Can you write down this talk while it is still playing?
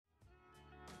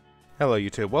Hello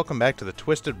YouTube, welcome back to the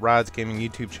Twisted Rods Gaming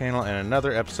YouTube channel and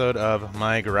another episode of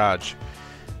My Garage.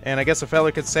 And I guess a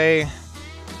fella could say,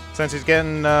 since he's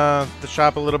getting the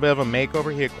shop a little bit of a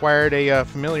makeover, he acquired a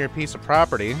familiar piece of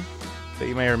property that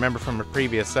you may remember from a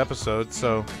previous episode.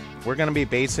 So we're going to be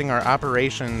basing our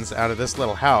operations out of this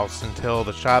little house until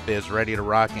the shop is ready to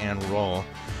rock and roll.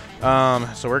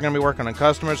 So we're going to be working on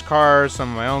customers' cars,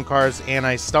 some of my own cars, and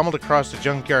I stumbled across a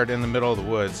junkyard in the middle of the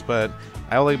woods, but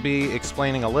I will be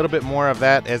explaining a little bit more of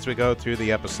that as we go through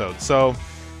the episode. So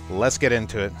let's get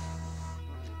into it.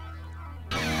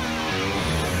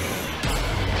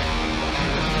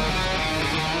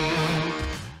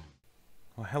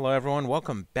 Well, hello everyone,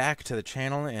 welcome back to the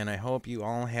channel, and I hope you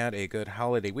all had a good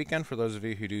holiday weekend for those of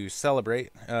you who do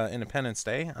celebrate Independence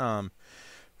Day.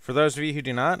 For those of you who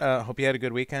do not, hope you had a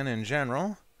good weekend in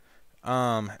general.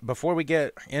 Before we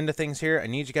get into things here, I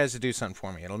need you guys to do something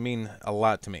for me. It'll mean a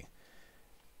lot to me.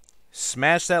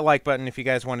 Smash that like button if you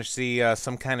guys want to see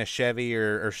some kind of Chevy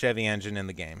or Chevy engine in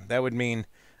the game. That would mean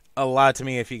a lot to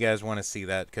me if you guys want to see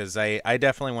that, because I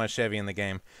definitely want a Chevy in the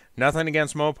game. Nothing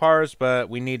against Mopars, but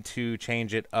we need to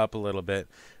change it up a little bit.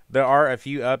 There are a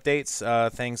few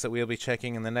updates, things that we'll be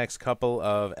checking in the next couple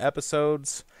of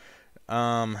episodes.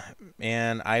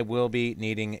 And I will be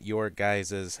needing your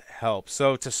guys' help.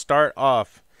 So to start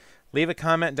off, leave a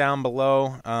comment down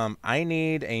below. I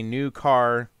need a new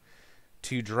car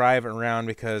to drive around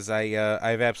because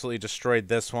I've absolutely destroyed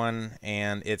this one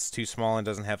and it's too small and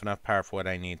doesn't have enough power for what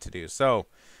I need to do. So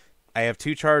I have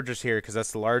two Chargers here because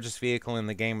that's the largest vehicle in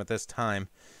the game at this time.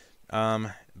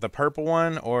 The purple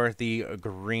one or the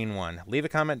green one. Leave a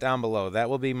comment down below. That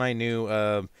will be my new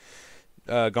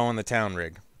go in the town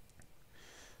rig.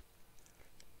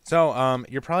 So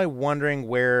you're probably wondering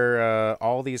where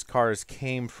all these cars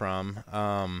came from.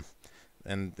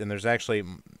 And there's actually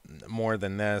more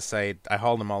than this. I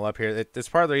hauled them all up here. It's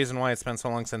part of the reason why it's been so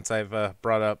long since I've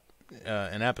brought up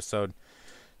an episode.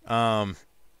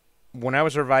 When I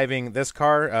was reviving this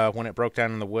car, when it broke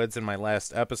down in the woods in my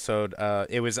last episode,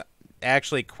 it was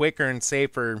actually quicker and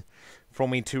safer for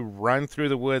me to run through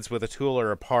the woods with a tool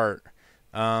or a part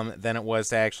than it was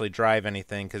to actually drive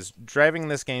anything, because driving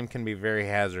this game can be very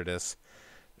hazardous.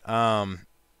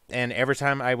 And every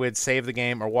time I would save the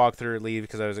game or walk through or leave,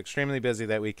 because I was extremely busy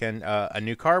that weekend, a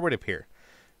new car would appear.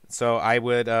 So I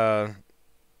would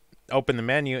open the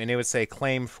menu, and it would say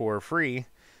claim for free.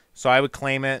 So I would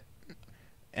claim it,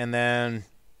 and then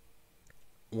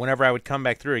whenever I would come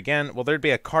back through again, well, there'd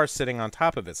be a car sitting on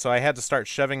top of it. So I had to start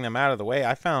shoving them out of the way.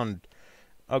 I found,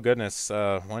 oh goodness,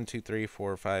 1, 2, 3,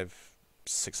 4, 5,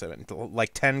 6, 7,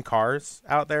 like 10 cars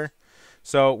out there.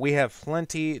 So we have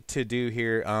plenty to do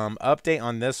here. Update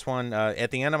on this one. At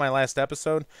the end of my last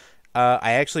episode,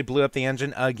 I actually blew up the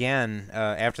engine again.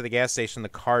 After the gas station, the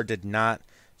car did not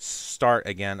start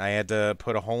again. I had to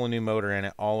put a whole new motor in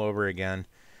it all over again.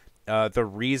 The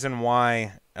reason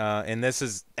why, and this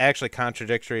is actually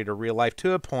contradictory to real life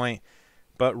to a point,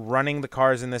 but running the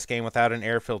cars in this game without an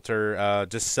air filter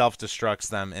just self-destructs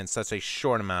them in such a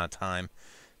short amount of time.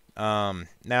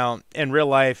 Now, in real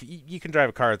life, you can drive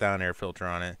a car without an air filter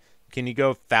on it. Can you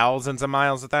go thousands of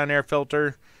miles without an air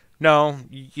filter? No.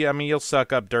 I mean, you'll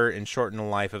suck up dirt and shorten the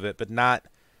life of it, but not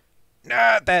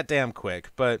that damn quick.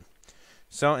 But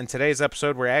so in today's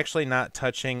episode, we're actually not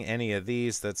touching any of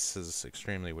these. This is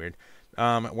extremely weird.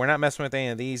 We're not messing with any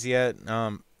of these yet.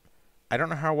 I don't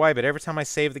know how why, but every time I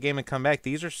save the game and come back,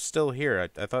 these are still here.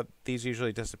 I thought these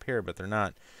usually disappear, but they're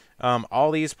not. All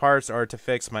these parts are to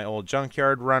fix my old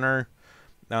junkyard runner,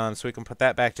 so we can put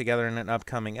that back together in an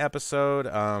upcoming episode.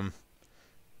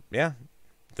 Yeah,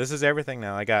 this is everything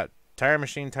now. I got tire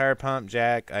machine, tire pump,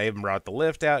 jack. I even brought the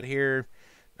lift out here.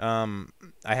 I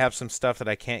have some stuff that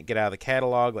I can't get out of the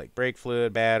catalog, like brake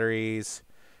fluid, batteries,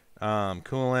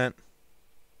 coolant.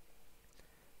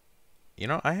 You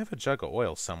know, I have a jug of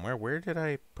oil somewhere. Where did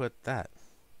I put that?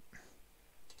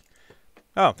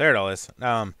 Oh, there it all is.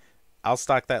 I'll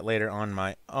stock that later on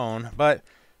my own, but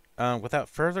without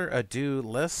further ado,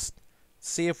 let's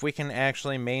see if we can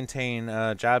actually maintain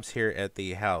jobs here at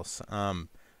the house.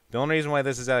 The only reason why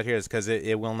this is out here is because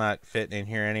it will not fit in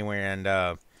here anywhere,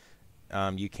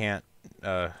 and you can't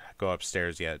go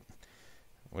upstairs yet,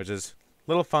 which is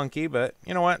a little funky, but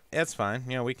you know what? It's fine.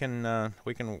 You know, we can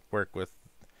work with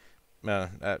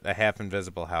a half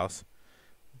invisible house.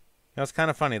 You know, it's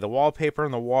kind of funny. The wallpaper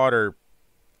and the water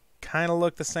kind of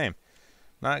look the same.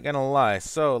 Not gonna lie.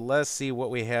 So let's see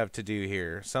what we have to do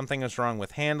here. Something is wrong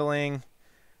with handling.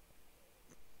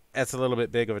 That's a little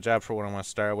bit big of a job for what I want to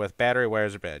start with. Battery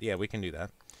wires are bad. Yeah, we can do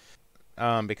that.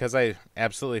 Because I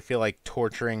absolutely feel like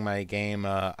torturing my game.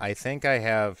 I think I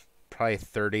have probably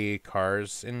 30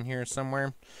 cars in here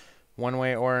somewhere. one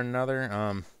way or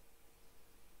another.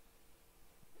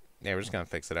 Yeah, we're just gonna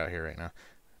fix it out here right now.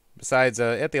 Besides,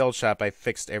 at the old shop, I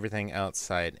fixed everything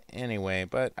outside anyway,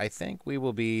 but I think we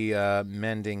will be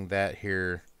mending that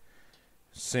here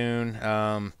soon.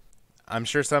 I'm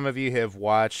sure some of you have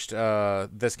watched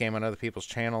this game on other people's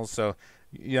channels, so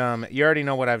you already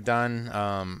know what I've done.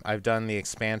 I've done the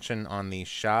expansion on the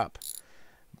shop,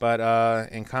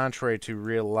 but in contrary to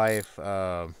real life,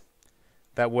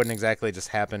 that wouldn't exactly just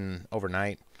happen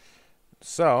overnight.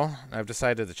 So I've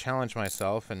decided to challenge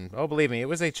myself, and oh, believe me, it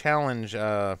was a challenge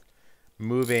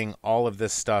moving all of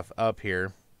this stuff up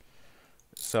here.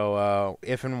 So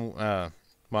if and well,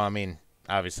 I mean,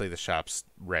 obviously the shop's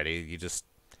ready. You just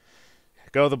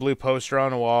go to the blue poster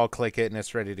on the wall, click it, and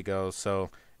it's ready to go.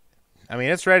 So I mean,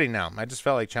 it's ready now. I just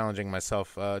felt like challenging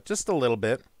myself just a little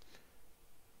bit.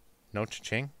 No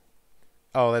cha-ching.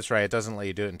 Oh, that's right. It doesn't let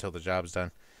you do it until the job's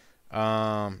done.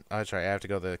 Oh, that's right. I have to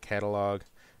go to the catalog.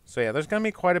 So yeah, there's going to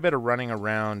be quite a bit of running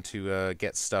around to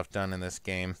get stuff done in this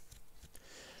game.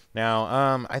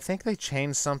 Now, I think they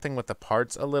changed something with the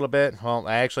parts a little bit. Well,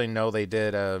 I actually know they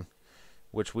did,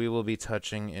 which we will be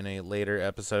touching in a later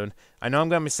episode. I know I'm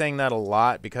going to be saying that a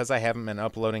lot because I haven't been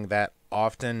uploading that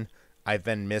often. I've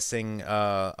been missing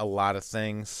a lot of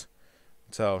things.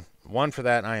 So, one, for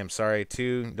that, I am sorry.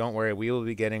 Two, don't worry, we will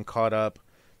be getting caught up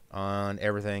on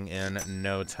everything in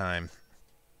no time.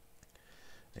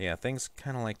 Yeah, things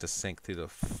kind of like to sink through the...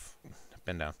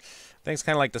 bend down. Things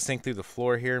kind of like to sink through the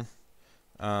floor here.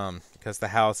 Because the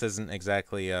house isn't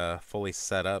exactly fully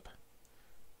set up.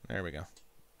 There we go.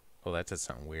 Oh, that did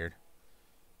something weird.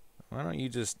 Why don't you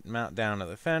just mount down to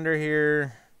the fender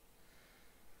here?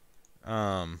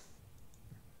 Nope.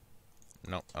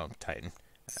 Oh, tighten.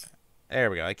 There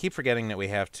we go. I keep forgetting that we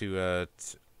have to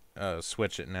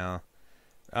switch it now.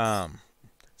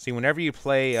 See, whenever you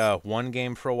play one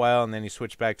game for a while and then you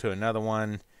switch back to another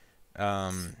one,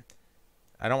 I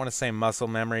don't want to say muscle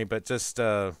memory, but just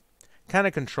kind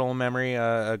of control memory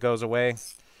goes away.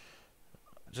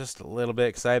 Just a little bit,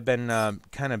 because I've been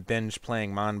kind of binge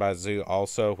playing Monbazoo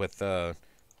also with the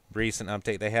recent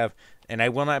update they have. And I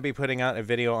will not be putting out a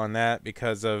video on that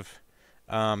because of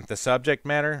the subject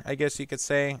matter, I guess you could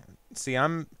say. See,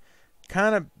 I'm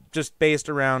kind of just based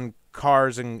around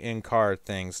cars and car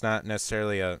things, not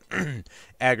necessarily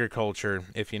agriculture,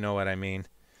 if you know what I mean.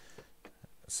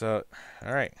 So,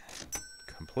 all right.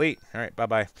 Complete. All right,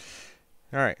 bye-bye.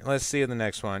 All right, let's see the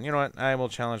next one. You know what? I will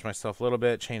challenge myself a little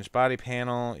bit. Change body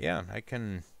panel. Yeah, I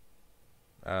can...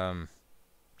 Yeah,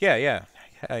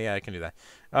 I can do that.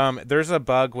 There's a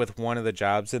bug with one of the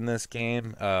jobs in this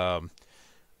game.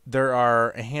 There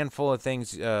are a handful of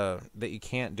things that you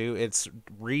can't do. It's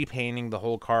repainting the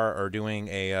whole car or doing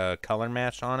a color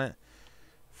match on it.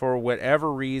 For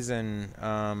whatever reason,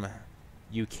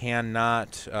 you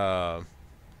cannot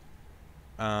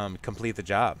complete the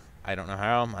job. I don't know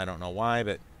how, I don't know why,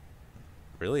 but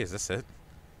really, is this it?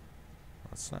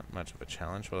 That's not much of a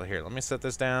challenge. Well, here, let me set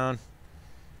this down.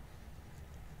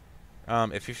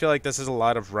 If you feel like this is a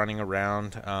lot of running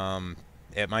around,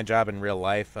 at my job in real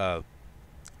life, I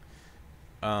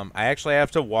actually have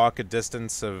to walk a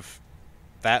distance of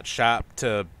that shop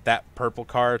to that purple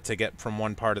car to get from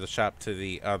one part of the shop to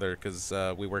the other, because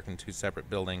we work in two separate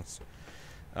buildings.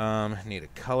 Need a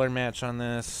color match on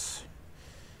this.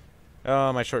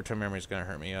 Oh, my short-term memory is going to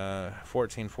hurt me.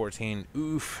 1414.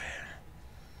 Oof.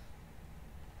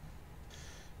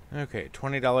 Okay,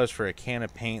 $20 for a can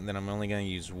of paint that I'm only going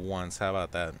to use once. How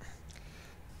about that?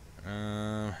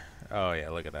 Oh, yeah,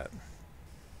 look at that.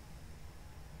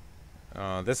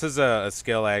 This is a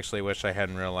skill I actually wish I had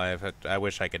in real life. I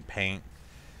wish I could paint.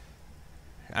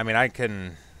 I mean, I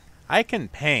can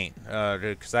paint,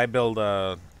 because I build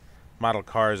model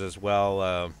cars as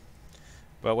well.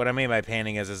 But what I mean by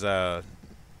painting is you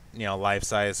know,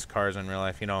 life-size cars in real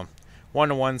life. You know,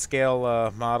 1-to-1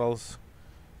 scale models.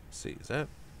 Let's see, is that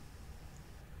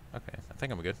okay? I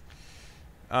think I'm good.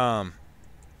 Now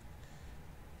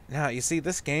you see,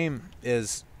 this game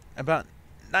is about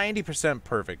 90%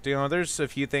 perfect. You know, there's a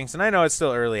few things, and I know it's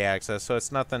still early access, so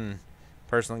it's nothing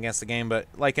personal against the game. But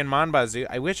like in Monbazoo,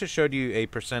 I wish it showed you a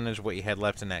percentage of what you had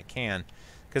left in that can,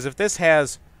 because if this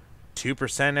has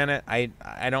 2% in it, I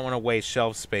don't want to waste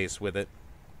shelf space with it.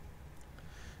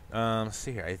 Let's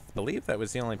see here. I believe that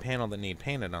was the only panel that need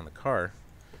painted on the car.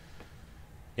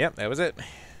 Yep, that was it.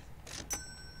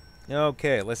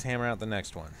 Okay, let's hammer out the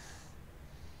next one.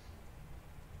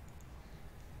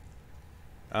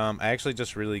 I actually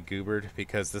just really goobered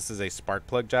because this is a spark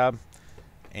plug job,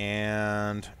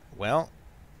 and well,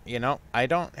 you know, I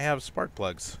don't have spark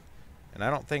plugs, and I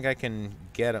don't think I can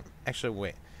get them. Actually,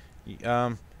 wait.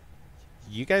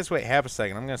 You guys wait half a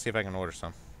second. I'm going to see if I can order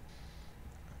some.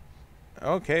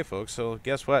 Okay, folks, so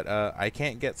guess what? I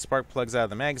can't get spark plugs out of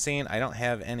the magazine. I don't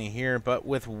have any here, but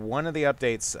with one of the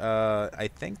updates, I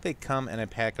think they come in a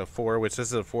pack of 4, which this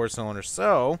is a 4-cylinder,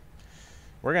 so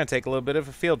we're going to take a little bit of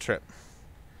a field trip.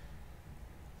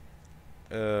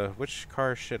 Which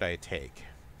car should I take?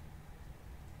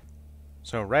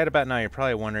 So right about now, you're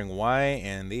probably wondering why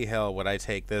in the hell would I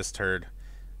take this turd?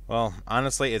 Well,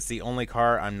 honestly, it's the only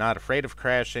car I'm not afraid of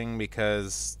crashing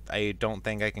because I don't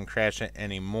think I can crash it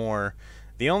anymore.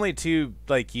 The only two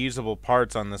like usable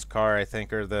parts on this car, I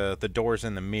think, are the doors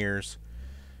and the mirrors.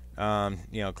 You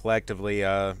know, collectively,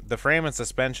 the frame and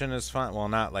suspension is fine. Well,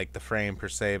 not like the frame per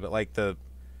se, but like the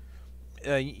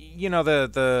you know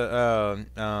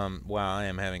wow, I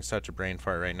am having such a brain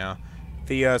fart right now.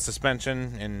 The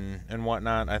suspension and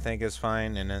whatnot, I think, is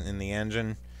fine, and in the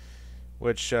engine.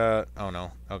 Which, oh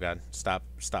no. Oh god. Stop.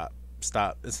 Stop.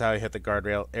 Stop. This is how I hit the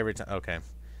guardrail every time. Okay.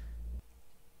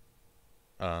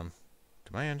 To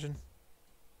my engine?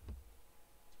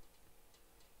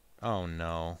 Oh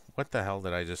no. What the hell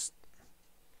did I just...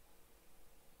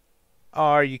 Oh,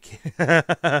 are you kidding?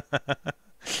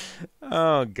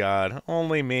 Oh god.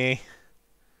 Only me.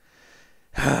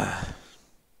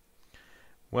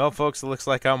 Well, folks, it looks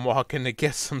like I'm walking to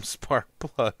get some spark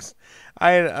plugs.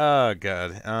 Oh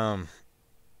god.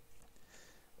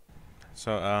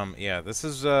 So, yeah, this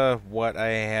is, what I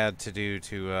had to do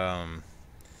to,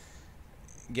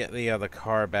 get the other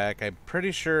car back. I'm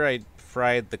pretty sure I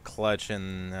fried the clutch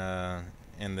in the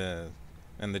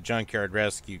junkyard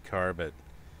rescue car, but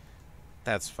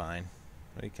that's fine.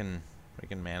 We can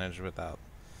manage without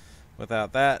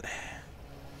that.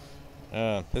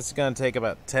 This is gonna take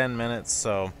about 10 minutes,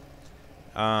 so,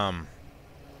 well,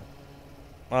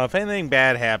 if anything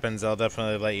bad happens, I'll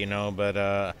definitely let you know,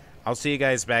 but, I'll see you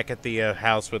guys back at the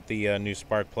house with the new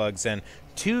spark plugs and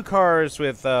 2 cars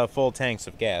with full tanks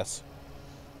of gas.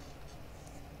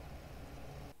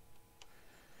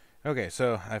 Okay,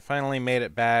 so I finally made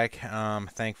it back.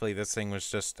 Thankfully, this thing was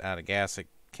just out of gas. I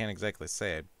can't exactly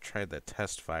say I tried to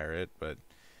test fire it, but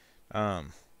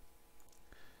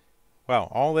well,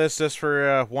 all this just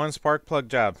for one spark plug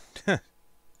job.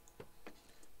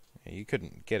 You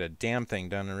couldn't get a damn thing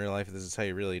done in real life if this is how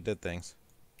you really did things.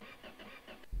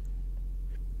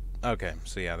 Okay,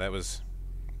 so yeah, that was...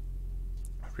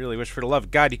 I really wish for the love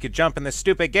of God you could jump in this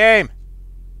stupid game!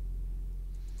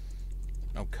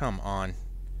 Oh, come on.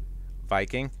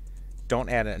 Viking. Don't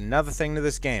add another thing to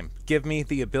this game. Give me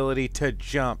the ability to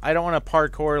jump. I don't want to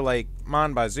parkour like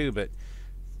Monbazoo, but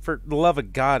for the love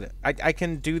of God, I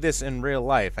can do this in real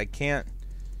life. I can't,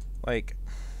 like...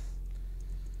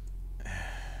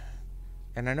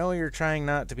 And I know you're trying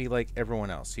not to be like everyone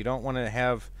else. You don't want to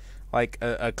have... like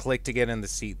a click to get in the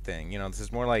seat thing. You know, this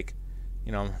is more like,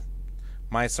 you know,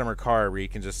 My Summer Car, where you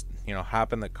can just, you know,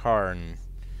 hop in the car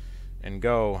and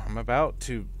go. I'm about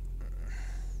to...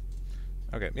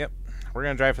 Okay, yep. We're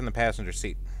going to drive from the passenger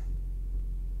seat.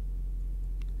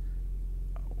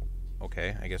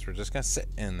 Okay, I guess we're just going to sit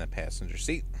in the passenger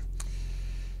seat.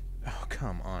 Oh,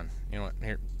 come on. You know what?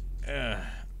 Here.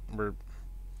 We're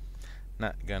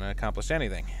not going to accomplish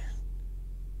anything.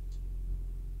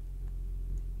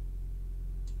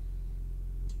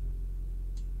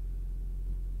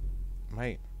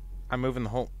 Wait, I'm moving the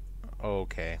whole...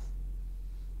 Okay.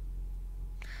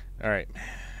 Alright.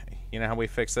 You know how we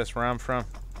fix this where I'm from?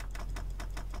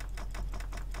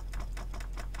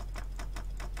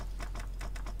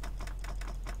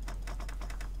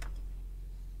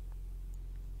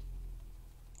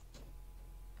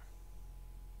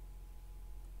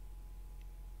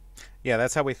 Yeah,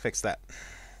 that's how we fix that.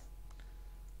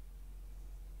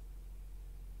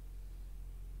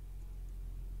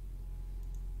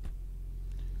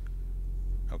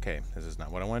 Okay, this is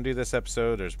not what I want to do this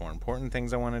episode. There's more important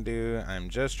things I want to do. I'm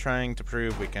just trying to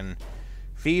prove we can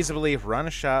feasibly run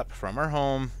a shop from our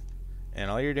home,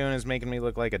 and all you're doing is making me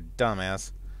look like a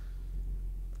dumbass.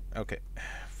 Okay.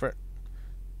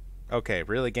 Okay,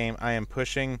 really, game? I am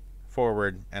pushing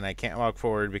forward, and I can't walk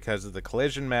forward because of the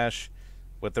collision mesh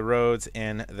with the roads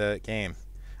in the game.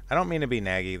 I don't mean to be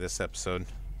naggy this episode.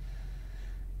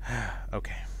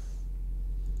 Okay.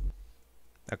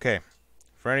 Okay.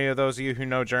 For any of those of you who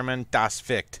know German, das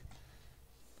fickt.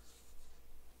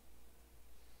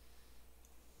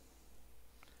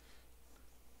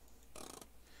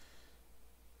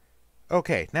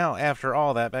 Okay, now after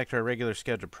all that, back to our regular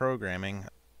scheduled programming.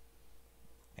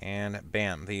 And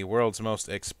bam, the world's most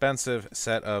expensive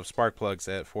set of spark plugs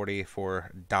at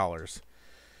 $44.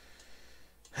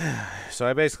 So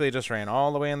I basically just ran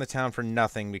all the way in the town for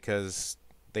nothing because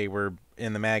they were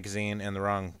in the magazine in the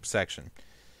wrong section.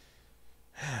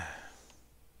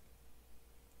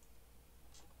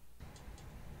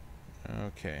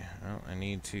 Okay, well, I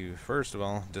need to, first of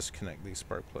all, disconnect these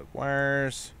spark plug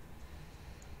wires.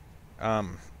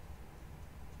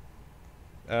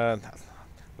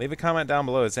 Leave a comment down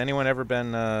below. Has anyone ever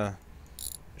been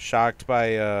shocked by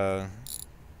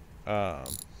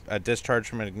a discharge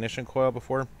from an ignition coil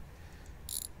before?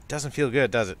 Doesn't feel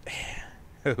good, does it?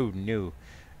 Oh, no.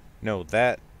 No,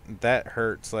 that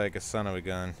hurts like a son of a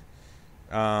gun.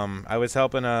 I was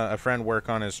helping a friend work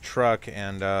on his truck,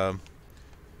 and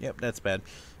yep, that's bad.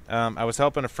 I was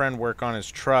helping a friend work on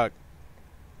his truck,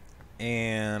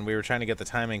 and we were trying to get the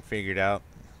timing figured out.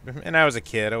 And I was a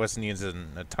kid. I wasn't using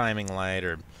a timing light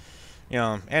or, you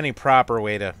know, any proper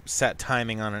way to set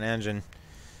timing on an engine.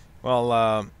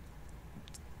 Well,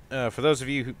 for those of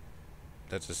you who...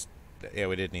 That's just... Yeah,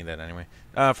 we did need that anyway.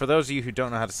 For those of you who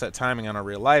don't know how to set timing on a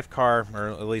real-life car, or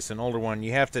at least an older one,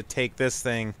 you have to take this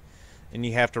thing and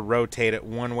you have to rotate it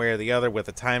one way or the other with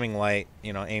a timing light,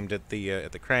 you know, aimed at the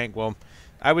crank. Well,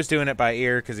 I was doing it by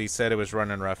ear because he said it was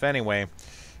running rough anyway.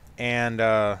 And,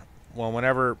 well,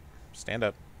 whenever... Stand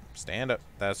up. Stand up.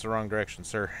 That's the wrong direction,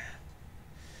 sir.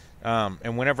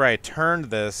 And whenever I turned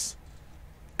this...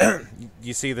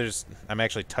 you see there's... I'm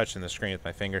actually touching the screen with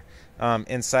my finger.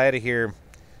 Inside of here...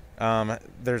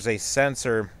 there's a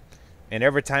sensor, and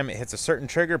every time it hits a certain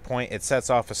trigger point, it sets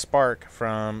off a spark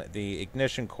from the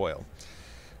ignition coil.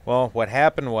 Well, what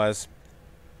happened was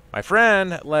my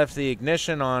friend left the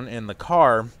ignition on in the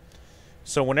car,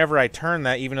 so whenever I turned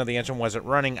that, even though the engine wasn't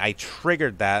running, I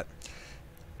triggered that,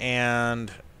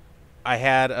 and I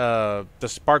had the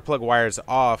spark plug wires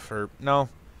off, or no,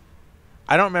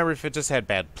 I don't remember if it just had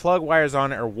bad plug wires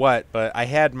on it or what, but I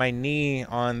had my knee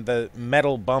on the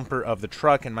metal bumper of the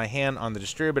truck and my hand on the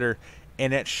distributor,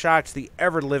 and it shocked the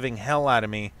ever-living hell out of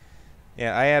me.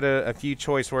 Yeah, I had a few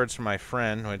choice words from my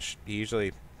friend, which he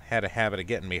usually had a habit of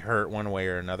getting me hurt one way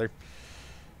or another.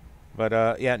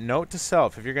 But, yeah, note to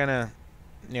self, if you're going to,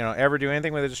 you know, ever do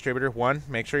anything with a distributor, 1,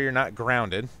 make sure you're not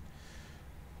grounded.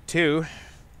 2...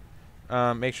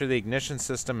 make sure the ignition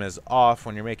system is off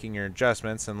when you're making your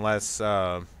adjustments, unless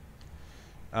you're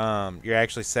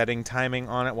actually setting timing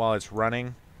on it while it's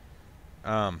running.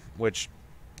 Which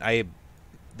I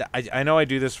know I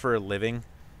do this for a living,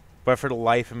 but for the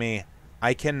life of me,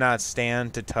 I cannot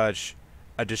stand to touch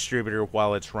a distributor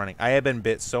while it's running. I have been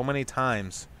bit so many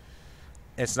times,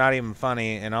 it's not even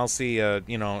funny. And I'll see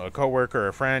you know, a coworker or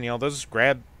a friend, you know, they'll just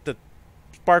grab the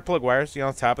spark plug wires, you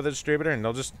know, top of the distributor, and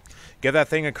they'll just give that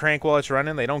thing a crank while it's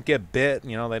running. They don't get bit,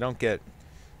 you know, they don't get,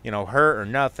 you know, hurt or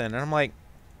nothing. And I'm like,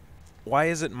 why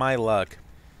is it my luck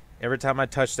every time I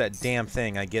touch that damn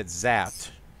thing I get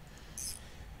zapped?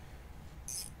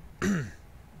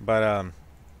 But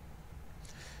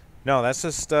no, that's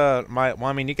just my, well,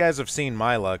 I mean, you guys have seen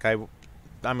my luck. I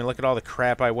mean, look at all the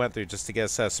crap I went through just to get a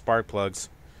set of spark plugs.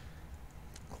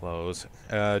 Close.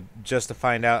 Just to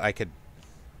find out I could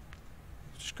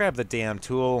just grab the damn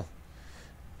tool.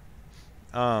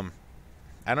 I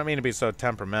don't mean to be so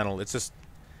temperamental. It's just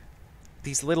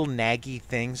these little naggy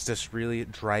things just really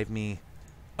drive me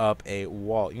up a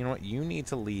wall. You know what? You need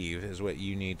to leave is what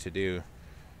you need to do.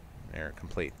 There,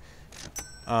 complete.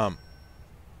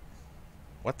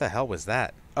 What the hell was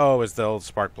that? Oh, it was the old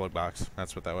spark plug box.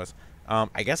 That's what that was.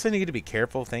 I guess I need to be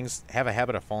careful. Things have a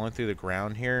habit of falling through the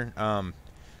ground here.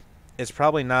 It's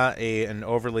probably not an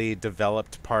overly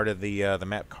developed part of the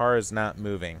map. Car is not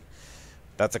moving.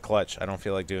 That's a clutch. I don't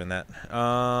feel like doing that.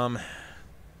 No.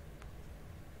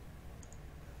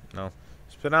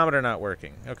 Speedometer not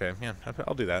working. Okay, yeah,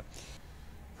 I'll do that.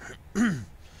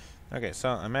 Okay, so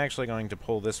I'm actually going to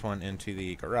pull this one into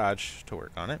the garage to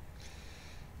work on it.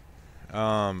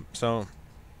 I don't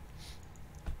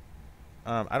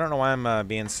know why I'm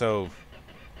being so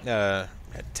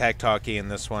tech talky in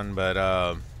this one,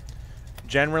 but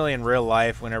generally in real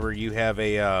life, whenever you have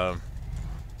a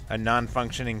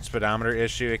non-functioning speedometer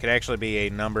issue, it could actually be a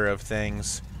number of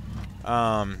things.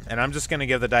 And I'm just going to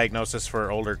give the diagnosis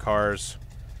for older cars,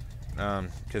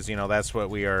 because, you know, that's what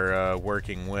we are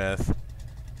working with.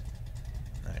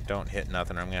 Don't hit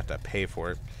nothing, or I'm going to have to pay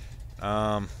for it.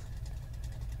 Alright,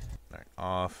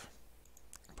 off.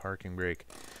 Parking brake.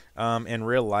 In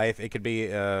real life, it could be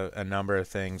a number of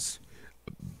things.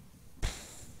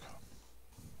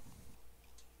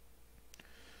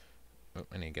 Oh,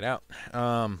 I need to get out.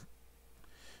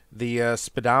 The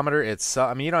speedometer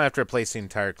itself, I mean, you don't have to replace the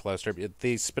entire cluster.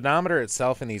 The speedometer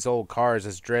itself in these old cars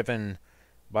is driven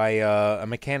by a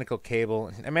mechanical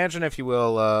cable. Imagine, if you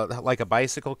will, like a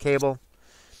bicycle cable.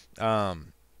 I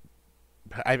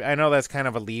know that's kind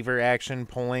of a lever action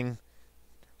pulling.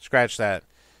 Scratch that.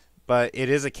 But it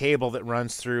is a cable that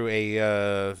runs through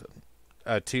a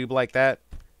tube like that,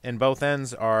 and both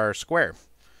ends are square.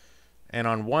 And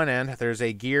on one end, there's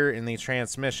a gear in the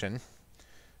transmission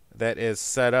that is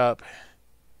set up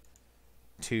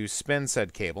to spin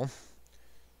said cable.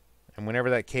 And whenever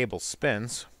that cable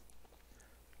spins,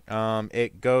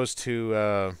 it goes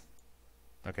to...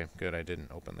 okay, good, I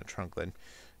didn't open the trunk lid.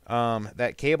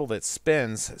 That cable that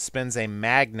spins a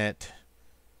magnet,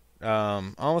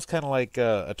 almost kind of like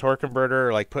a torque converter,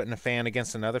 or like putting a fan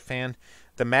against another fan.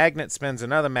 The magnet spins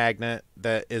another magnet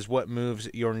that is what moves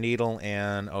your needle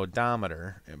and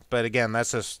odometer. But again,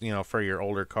 that's just, for your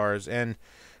older cars. And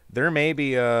there may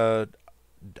be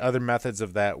other methods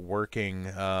of that working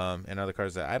in other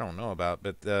cars that I don't know about.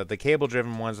 But the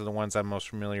cable-driven ones are the ones I'm most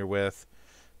familiar with.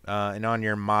 And on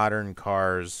your modern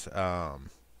cars,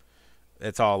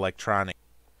 it's all electronic.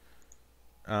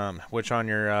 Which on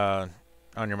your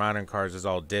modern cars is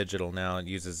all digital now. It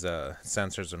uses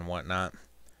sensors and whatnot.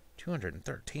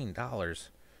 $213.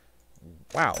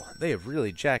 Wow, they have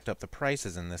really jacked up the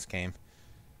prices in this game.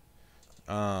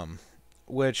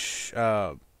 Which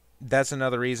that's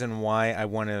another reason why I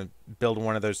want to build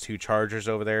one of those two Chargers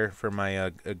over there for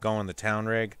my going the town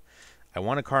rig. I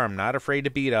want a car I'm not afraid to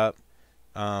beat up.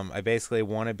 I basically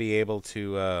want to be able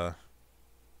to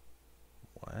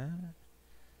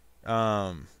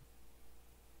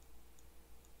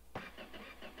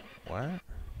what?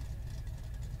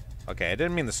 Okay, I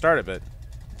didn't mean to start it, but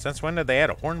since when did they add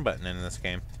a horn button in this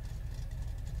game?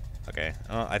 Okay,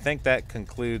 I think that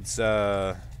concludes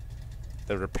the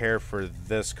repair for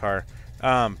this car.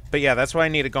 But yeah, that's why I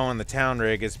need to go on the town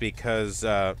rig, is because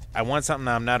I want something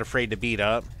I'm not afraid to beat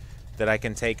up, that I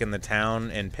can take in the town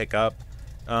and pick up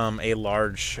a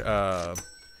large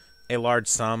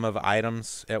sum of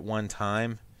items at one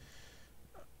time.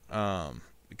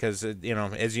 Because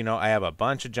as you know, I have a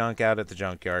bunch of junk out at the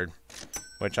junkyard,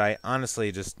 which I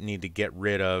honestly just need to get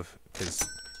rid of, because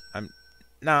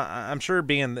I'm sure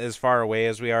being as far away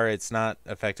as we are, it's not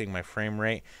affecting my frame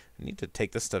rate. I need to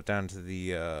take this stuff down to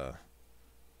the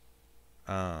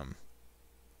pawn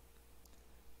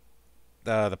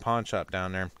shop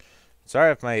down there.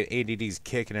 Sorry if my ADD's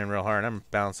kicking in real hard. I'm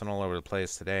bouncing all over the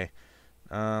place today.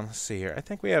 Let's see here. I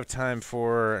think we have time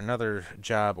for another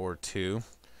job or two.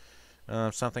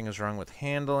 Something is wrong with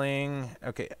handling.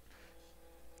 Okay.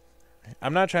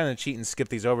 I'm not trying to cheat and skip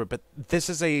these over, but this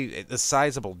is a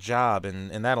sizable job,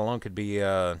 and that alone could be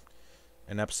an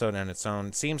episode on its own.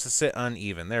 It seems to sit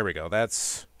uneven. There we go.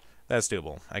 That's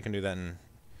doable. I can do that in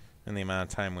the amount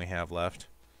of time we have left.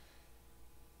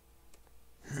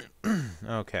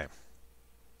 Okay.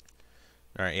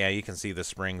 Alright, yeah, you can see the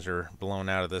springs are blown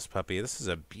out of this puppy. This is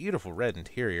a beautiful red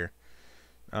interior.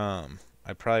 I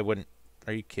probably wouldn't...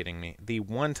 Are you kidding me? The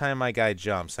one time my guy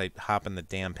jumps, I hop in the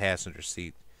damn passenger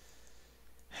seat.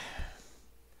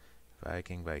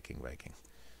 Viking.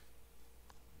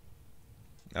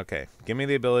 Okay, give me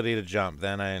the ability to jump.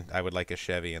 Then I would like a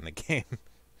Chevy in the game.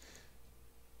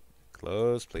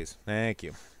 Close, please. Thank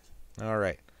you.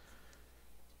 Alright.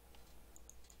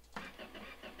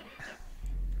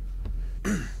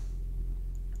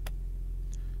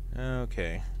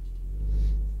 Okay.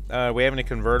 We have any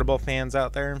convertible fans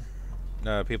out there?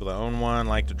 People that own one,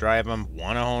 like to drive them,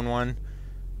 want to own one.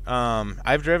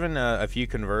 I've driven a few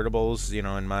convertibles,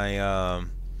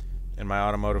 in my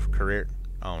automotive career.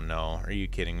 Oh no, are you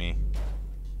kidding me?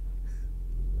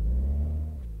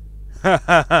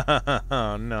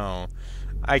 Oh no,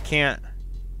 I can't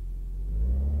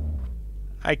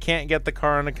get the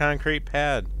car on the concrete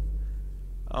pad.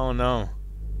 Oh no.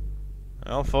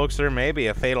 Well, folks, there may be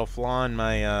a fatal flaw in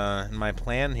my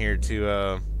plan here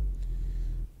to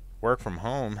work from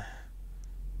home.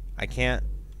 I can't...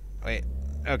 Wait.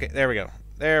 Okay, there we go.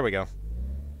 There we go.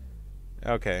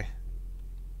 Okay.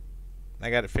 I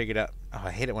got it figured out. Oh,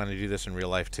 I hate it when I do this in real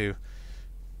life, too.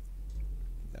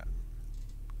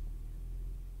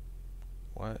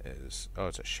 What is... Oh,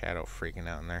 it's a shadow freaking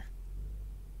out in there.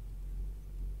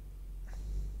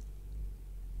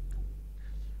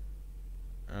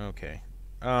 Okay.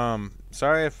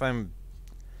 Sorry if I'm...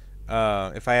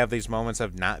 if I have these moments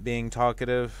of not being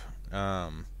talkative.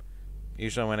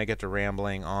 Usually when I get to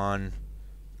rambling on,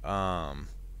 I'm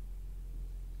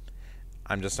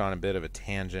just on a bit of a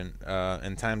tangent.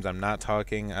 In times I'm not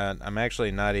talking. I'm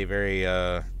actually not a very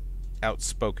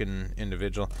outspoken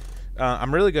individual.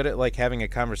 I'm really good at like having a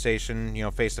conversation,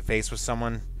 face to face with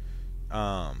someone.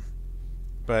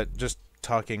 But just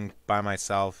talking by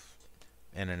myself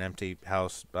in an empty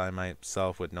house by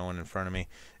myself with no one in front of me,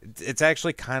 it's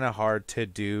actually kind of hard to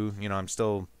do. I'm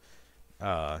still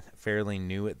fairly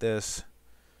new at this.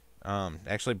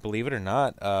 Actually, believe it or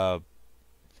not,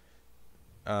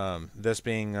 this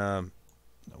being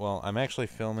well, I'm actually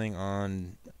filming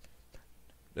on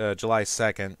July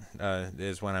 2nd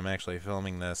is when I'm actually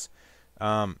filming this.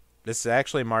 This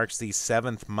actually marks the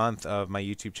 7th month of my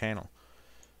YouTube channel,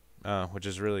 which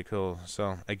is really cool.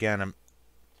 So again,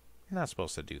 you're not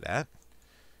supposed to do that.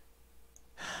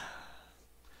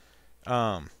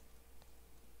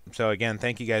 So again,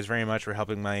 thank you guys very much for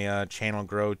helping my channel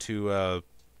grow to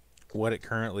what it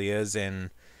currently is, and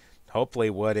hopefully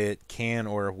what it can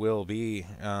or will be.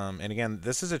 And again,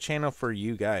 this is a channel for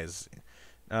you guys.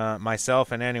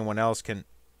 Myself and anyone else can...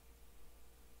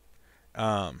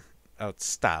 oh,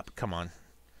 stop. Come on.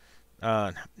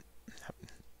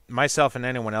 Myself and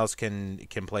anyone else can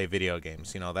play video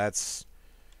games. You know, that's...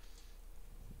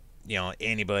 you know,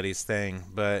 anybody's thing.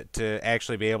 But to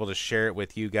actually be able to share it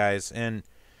with you guys, and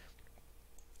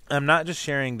I'm not just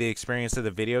sharing the experience of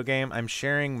the video game, I'm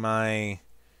sharing my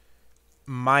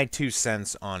 2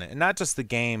 cents on it. And not just the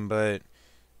game, but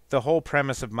the whole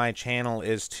premise of my channel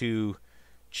is to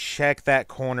check that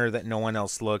corner that no one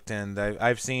else looked in. That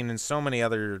I've seen in so many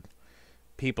other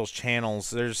people's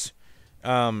channels. There's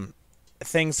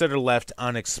things that are left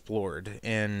unexplored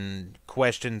and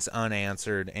questions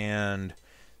unanswered, and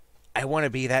I want to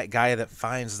be that guy that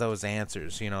finds those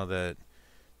answers, you know, that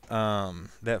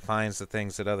finds the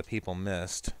things that other people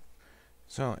missed.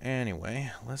 So anyway,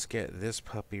 let's get this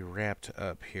puppy wrapped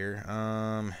up here.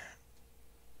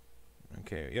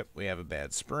 Okay, yep, we have a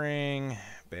bad spring.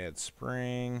 Bad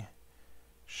spring.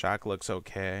 Shock looks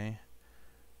okay.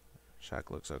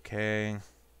 Shock looks okay.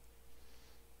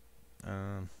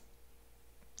 I'm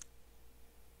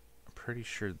pretty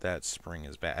sure that spring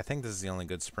is bad. I think this is the only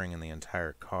good spring in the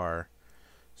entire car.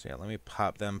 So yeah, let me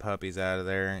pop them puppies out of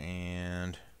there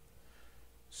and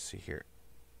see here.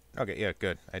 Okay, yeah,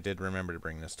 good. I did remember to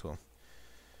bring this tool.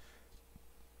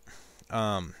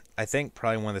 I think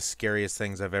probably one of the scariest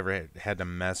things I've ever had to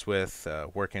mess with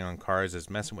working on cars is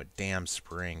messing with damn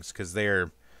springs, because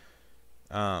they're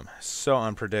so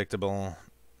unpredictable.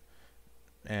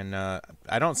 And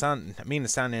I don't mean to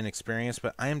sound inexperienced,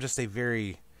 but I am just a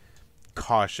very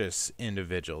cautious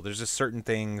individual. There's just certain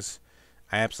things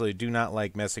I absolutely do not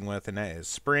like messing with, and that is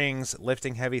springs,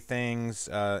 lifting heavy things,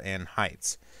 and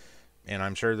heights. And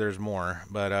I'm sure there's more,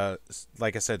 but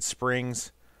like I said,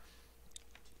 springs,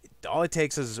 all it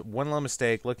takes is one little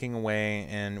mistake, looking away,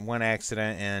 and one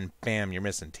accident, and bam, you're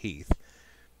missing teeth.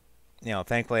 You know,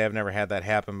 thankfully I've never had that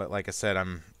happen, but like I said,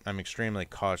 I'm extremely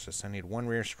cautious. I need 1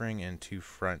 rear spring and 2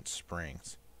 front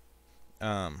springs.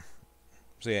 So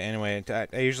yeah, anyway,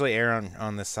 I usually err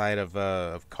on the side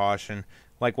of caution.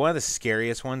 Like, one of the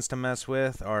scariest ones to mess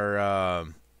with are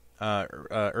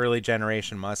early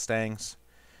generation Mustangs.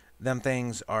 Them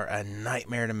things are a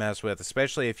nightmare to mess with,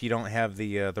 especially if you don't have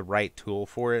the right tool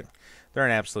for it. They're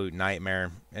an absolute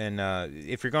nightmare. And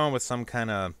if you're going with some kind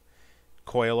of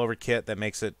coilover kit that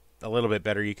makes it a little bit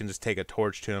better, you can just take a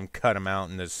torch to them, cut them out,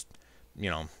 and just, you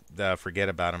know, forget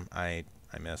about them. I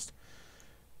missed.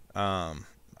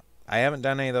 I haven't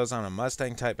done any of those on a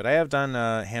Mustang type, but I have done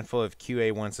a handful of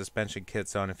QA1 suspension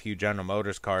kits on a few General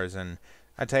Motors cars, and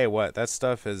I tell you what, that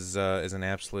stuff is an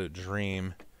absolute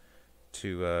dream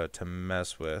to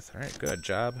mess with. All right, good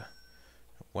job,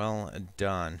 well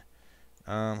done.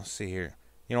 Let's see here.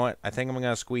 You know what? I think I'm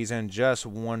gonna squeeze in just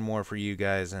one more for you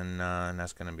guys, and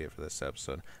that's gonna be it for this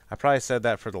episode. I probably said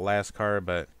that for the last car,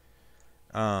 but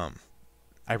I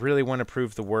really want to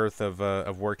prove the worth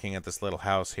of working at this little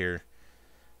house here.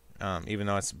 Even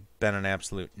though it's been an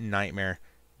absolute nightmare.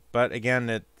 But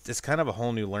again, it's kind of a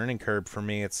whole new learning curve for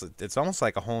me. It's almost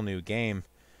like a whole new game.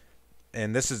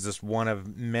 And this is just one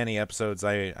of many episodes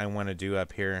I want to do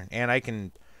up here. And I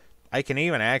can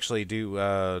even actually do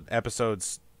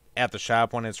episodes at the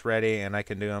shop when it's ready, and I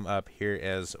can do them up here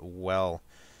as well.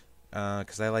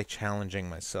 Because I like challenging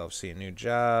myself. See, a new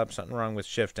job, something wrong with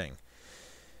shifting.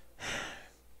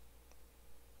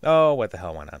 Oh, what the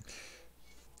hell went on?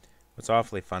 What's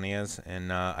awfully funny is,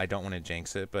 and I don't want to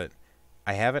jinx it, but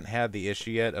I haven't had the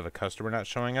issue yet of a customer not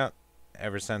showing up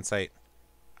ever since oh,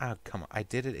 come on. I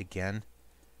did it again.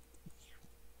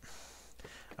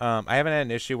 I haven't had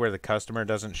an issue where the customer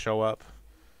doesn't show up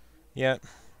yet.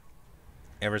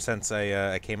 Ever since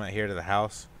I came out here to the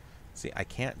house. See, I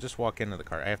can't just walk into the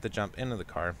car. I have to jump into the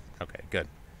car. Okay, good.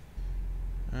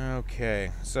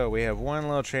 Okay, so we have one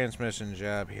little transmission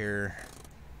job here.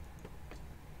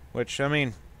 Which, I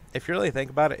mean, if you really think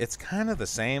about it, it's kind of the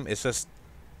same. It's just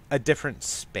a different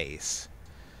space.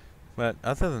 But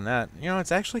other than that, you know,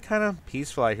 it's actually kind of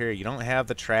peaceful out here. You don't have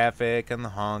the traffic and the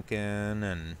honking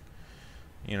and,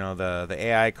 you know, the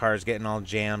AI cars getting all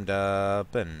jammed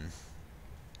up, and,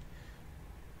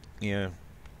 you know,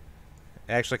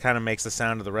 it actually kind of makes the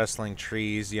sound of the rustling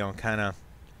trees, you know, kind of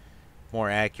more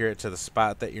accurate to the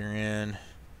spot that you're in.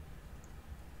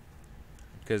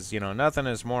 Because, you know, nothing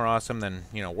is more awesome than,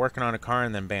 you know, working on a car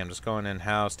and then bam, just going in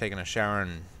house, taking a shower,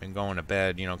 and going to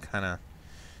bed, you know, kind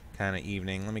of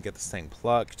evening. Let me get this thing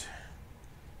plucked.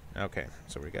 Okay,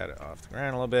 so we got it off the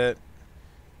ground a little bit.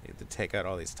 Need to take out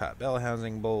all these top bell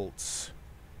housing bolts.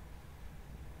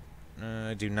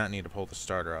 I do not need to pull the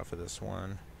starter off of this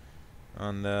one.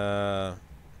 On the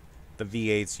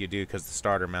V8s you do, because the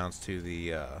starter mounts to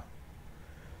the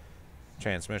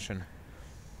transmission.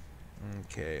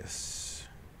 Okay,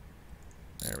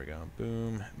 there we go.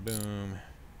 Boom, boom.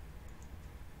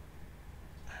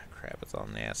 Crap, it's all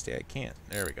nasty. I can't.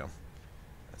 There we go.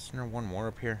 Isn't there one more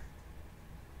up here?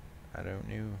 I don't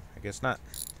know. I guess not.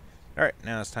 Alright,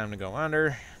 now it's time to go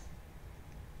under.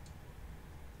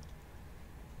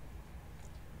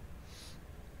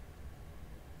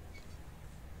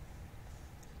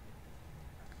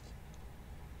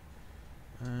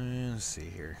 Let's see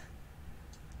here.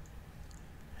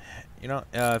 You know,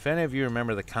 if any of you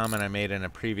remember the comment I made in a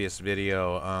previous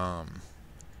video,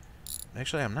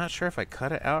 actually, I'm not sure if I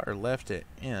cut it out or left it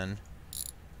in,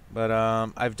 but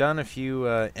I've done a few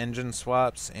engine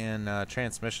swaps and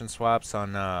transmission swaps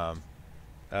on a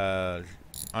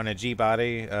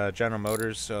G-body, General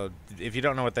Motors. So if you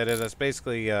don't know what that is, that's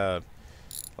basically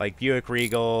like Buick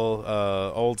Regal,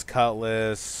 Olds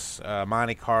Cutlass,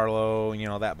 Monte Carlo, you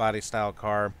know, that body style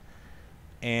car.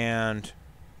 And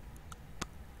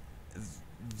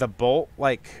the bolt,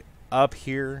 like, up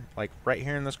here, like, right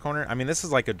here in this corner, I mean, this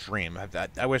is like a dream.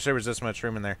 I wish there was this much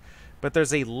room in there. But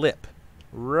there's a lip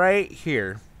right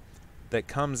here that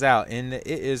comes out, and it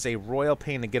is a royal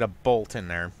pain to get a bolt in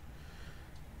there.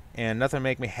 And nothing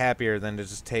make me happier than to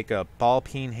just take a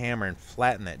ball-peen hammer and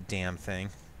flatten that damn thing.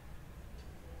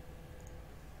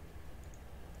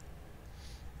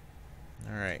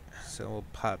 Alright, so we'll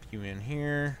pop you in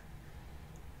here.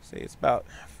 See, it's about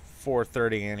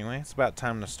 4:30 anyway. It's about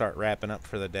time to start wrapping up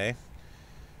for the day.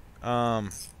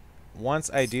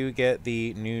 Once I do get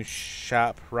the new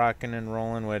shop rocking and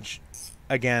rolling, which,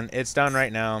 again, it's done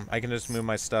right now. I can just move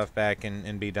my stuff back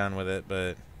and be done with it,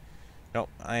 but nope,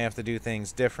 I have to do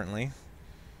things differently.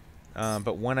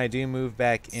 But when I do move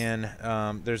back in,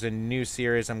 there's a new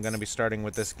series I'm going to be starting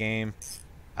with this game.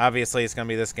 Obviously, it's going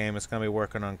to be this game. It's going to be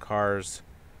working on cars.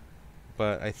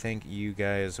 But I think you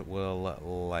guys will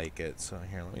like it. So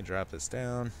here, let me drop this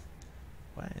down.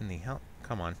 What in the hell?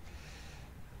 Come on.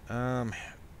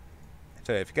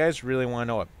 So if you guys really want to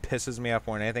know what pisses me off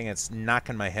more than anything, it's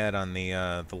knocking my head on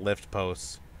the lift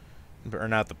posts. Or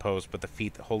not the post, but the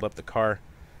feet that hold up the car.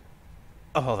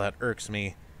 Oh, that irks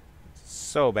me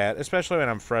so bad. Especially when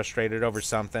I'm frustrated over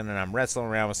something and I'm wrestling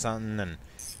around with something and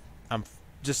I'm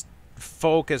just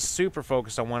focused, super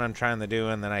focused on what I'm trying to do,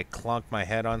 and then I clunk my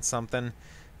head on something.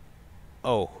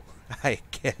 Oh, I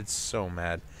get so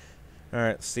mad.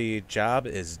 Alright, see, job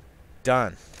is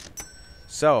done.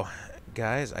 So,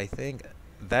 guys, I think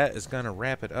that is going to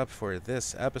wrap it up for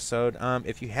this episode.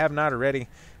 If you have not already,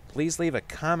 please leave a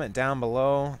comment down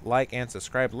below, like and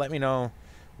subscribe. Let me know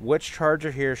which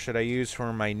charger here should I use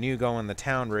for my new Go in the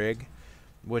Town rig,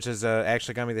 which is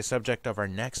actually going to be the subject of our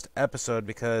next episode,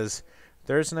 because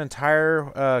there's an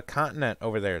entire continent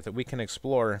over there that we can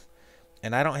explore,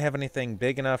 and I don't have anything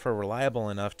big enough or reliable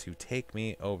enough to take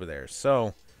me over there.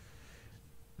 So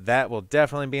that will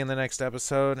definitely be in the next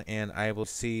episode, and I will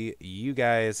see you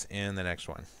guys in the next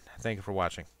one. Thank you for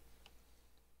watching.